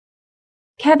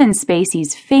Kevin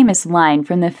Spacey's famous line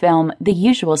from the film The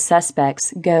Usual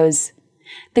Suspects goes,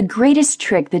 "The greatest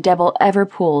trick the devil ever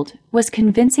pulled was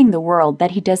convincing the world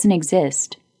that he doesn't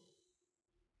exist."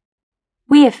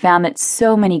 We have found that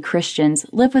so many Christians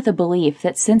live with a belief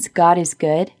that since God is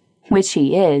good, which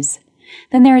he is,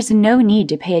 then there is no need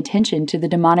to pay attention to the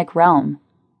demonic realm.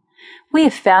 We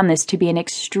have found this to be an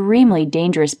extremely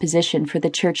dangerous position for the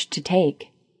church to take.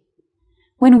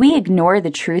 When we ignore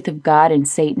the truth of God and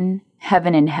Satan,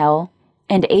 heaven and hell,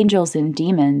 and angels and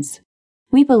demons,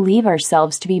 we believe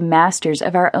ourselves to be masters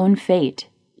of our own fate.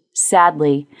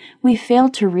 Sadly, we fail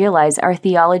to realize our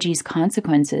theology's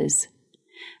consequences.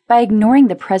 By ignoring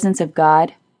the presence of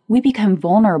God, we become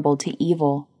vulnerable to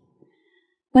evil.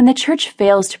 When the church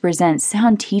fails to present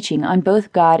sound teaching on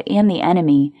both God and the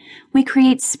enemy, we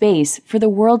create space for the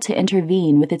world to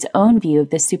intervene with its own view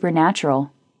of the supernatural.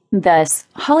 Thus,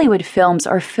 Hollywood films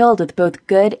are filled with both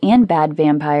good and bad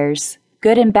vampires,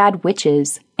 good and bad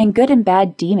witches, and good and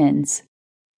bad demons.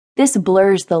 This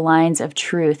blurs the lines of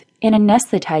truth and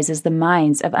anesthetizes the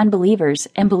minds of unbelievers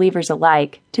and believers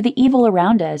alike to the evil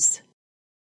around us.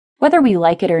 Whether we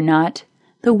like it or not,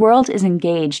 the world is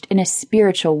engaged in a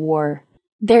spiritual war.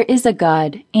 There is a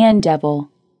God and devil,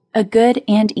 a good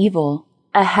and evil,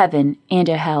 a heaven and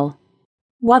a hell.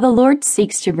 While the Lord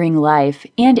seeks to bring life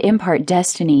and impart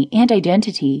destiny and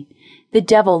identity, the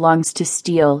devil longs to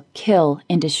steal, kill,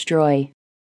 and destroy.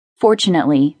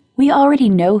 Fortunately, we already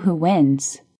know who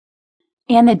wins.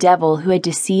 And the devil who had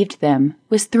deceived them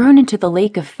was thrown into the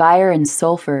lake of fire and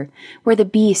sulfur, where the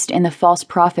beast and the false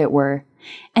prophet were,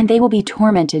 and they will be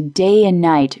tormented day and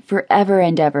night forever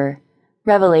and ever.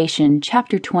 Revelation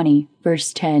chapter 20,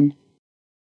 verse 10.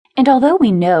 And although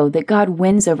we know that God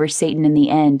wins over Satan in the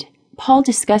end, Paul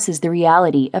discusses the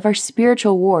reality of our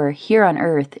spiritual war here on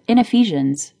earth in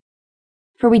Ephesians.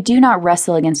 For we do not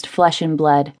wrestle against flesh and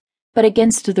blood, but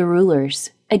against the rulers,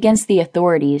 against the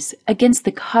authorities, against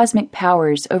the cosmic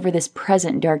powers over this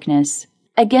present darkness,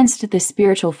 against the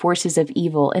spiritual forces of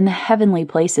evil in the heavenly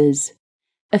places.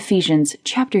 Ephesians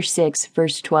chapter 6,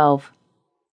 verse 12.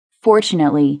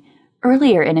 Fortunately,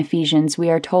 earlier in Ephesians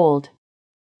we are told,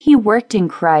 "He worked in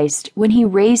Christ when he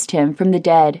raised him from the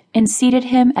dead and seated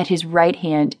him at his right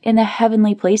hand in the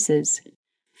heavenly places,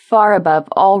 far above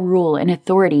all rule and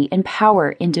authority and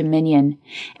power and dominion,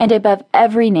 and above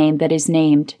every name that is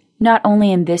named, not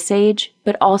only in this age,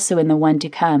 but also in the one to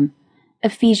come."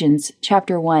 Ephesians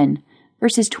chapter 1,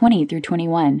 verses 20 through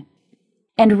 21.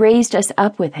 "And raised us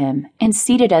up with him, and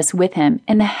seated us with him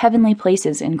in the heavenly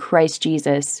places in Christ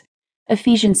Jesus."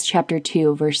 Ephesians chapter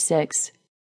 2, verse 6.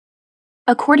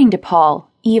 According to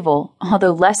Paul, evil,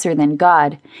 although lesser than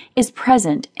God, is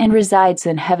present and resides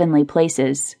in heavenly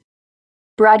places.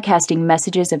 Broadcasting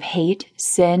messages of hate,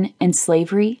 sin, and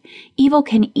slavery, evil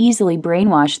can easily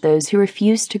brainwash those who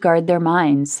refuse to guard their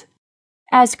minds.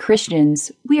 As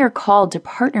Christians, we are called to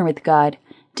partner with God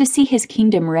to see his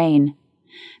kingdom reign.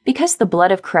 Because the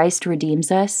blood of Christ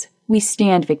redeems us, we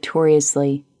stand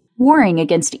victoriously. Warring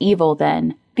against evil,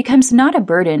 then, becomes not a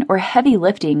burden or heavy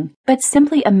lifting, but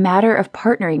simply a matter of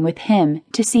partnering with him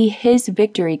to see his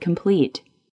victory complete.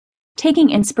 Taking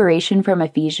inspiration from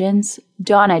Ephesians,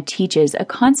 Dawna teaches a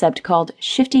concept called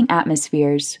shifting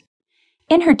atmospheres.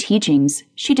 In her teachings,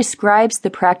 she describes the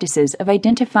practices of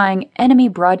identifying enemy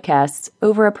broadcasts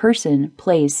over a person,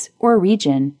 place, or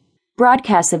region.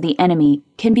 Broadcasts of the enemy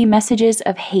can be messages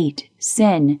of hate,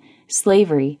 sin,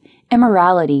 slavery,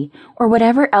 immorality, or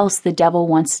whatever else the devil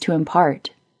wants to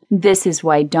impart. This is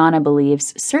why Dawna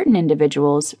believes certain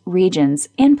individuals, regions,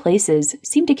 and places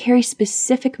seem to carry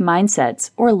specific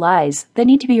mindsets or lies that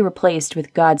need to be replaced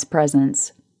with God's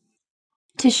presence.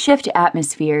 To shift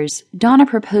atmospheres, Dawna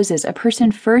proposes a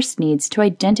person first needs to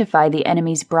identify the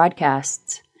enemy's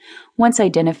broadcasts. Once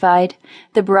identified,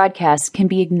 the broadcasts can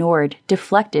be ignored,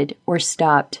 deflected, or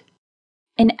stopped.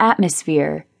 An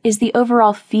atmosphere is the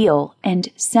overall feel and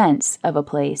sense of a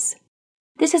place.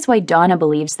 This is why Dawna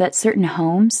believes that certain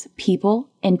homes, people,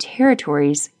 and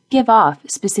territories give off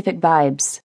specific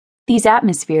vibes. These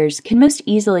atmospheres can most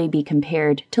easily be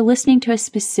compared to listening to a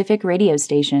specific radio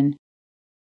station.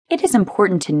 It is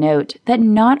important to note that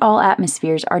not all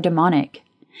atmospheres are demonic.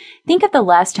 Think of the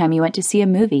last time you went to see a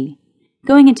movie.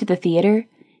 Going into the theater,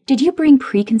 did you bring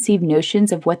preconceived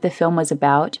notions of what the film was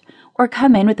about, or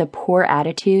come in with a poor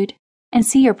attitude, and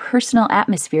see your personal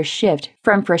atmosphere shift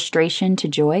from frustration to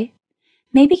joy?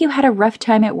 Maybe you had a rough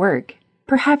time at work.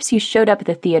 Perhaps you showed up at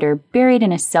the theater buried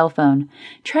in a cell phone,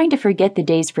 trying to forget the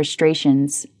day's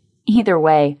frustrations. Either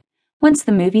way, once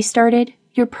the movie started,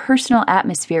 your personal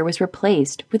atmosphere was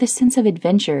replaced with a sense of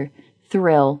adventure,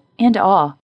 thrill, and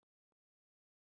awe.